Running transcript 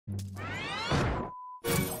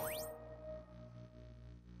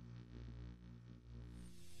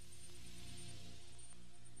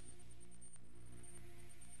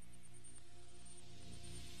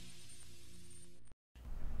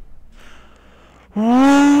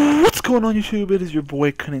What's going on YouTube? It is your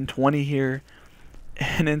boy Cunning20 here,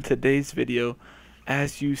 and in today's video,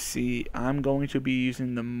 as you see, I'm going to be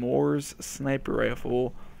using the Moore's sniper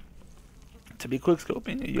rifle to be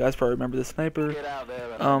quickscoping. You guys probably remember the sniper.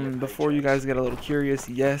 Before you guys get a little curious,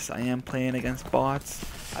 yes, I am playing against bots.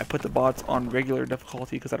 I put the bots on regular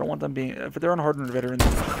difficulty because I don't want them being, if they're on hardened veterans,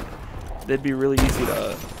 they'd be really easy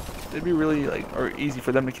to easy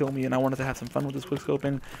for them to kill me, and I wanted to have some fun with this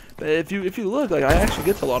quickscoping. But if you look, I actually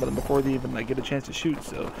get to a lot of them before they even get a chance to shoot.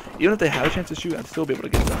 So even if they have a chance to shoot, I'd still be able to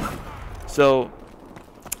get them. So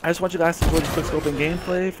I just want you guys to enjoy this quickscoping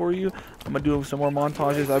gameplay for you. I'm gonna do some more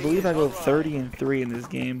montages. I believe I go 30-3 in this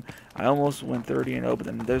game. I almost went 30-0, but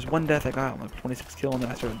then there's one death I got, like 26 kill, and then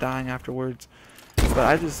I started dying afterwards. But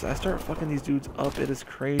I start fucking these dudes up. It is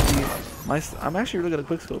crazy. I'm actually really good at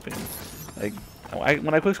quickscoping.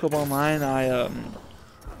 When I quickscope online,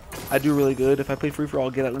 I do really good. If I play free for all,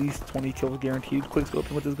 I'll get at least 20 kills guaranteed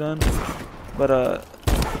quickscoping with this gun. But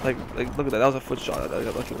look at that. That was a foot shot. I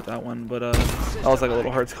got lucky with that one. But that was like a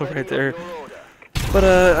little hard scope right there. But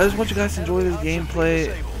I just want you guys to enjoy this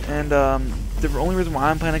gameplay. And the only reason why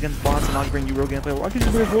I'm playing against bots and not bring you real gameplay, why can't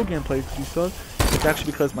you bring real gameplay? Because you suck. It's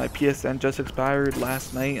actually because my PSN just expired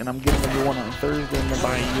last night, and I'm getting a new one on Thursday, and then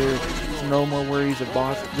by a year, no more worries of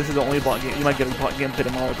bots. This is the only bot game. You might get a bot gameplay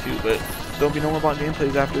tomorrow too, but there'll be no more bot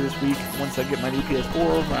gameplays after this week. Once I get my new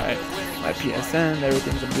PS4, my PSN,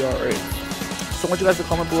 everything's gonna be alright. So I want you guys to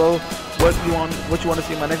comment below what you want to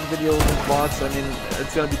see in my next video with bots. I mean,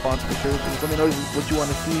 it's gonna be bots for sure. So let me know what you want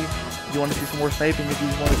to see. If you want to see some more sniping, if you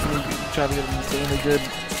want to see me try to get an insanely good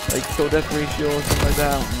kill death ratio or something like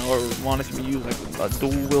that, or want to see me use a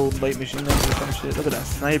dual wield light machine gun or some shit. Look at that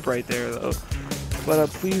snipe right there though. But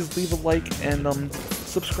please leave a like and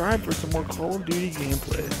subscribe for some more Call of Duty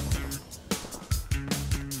gameplay.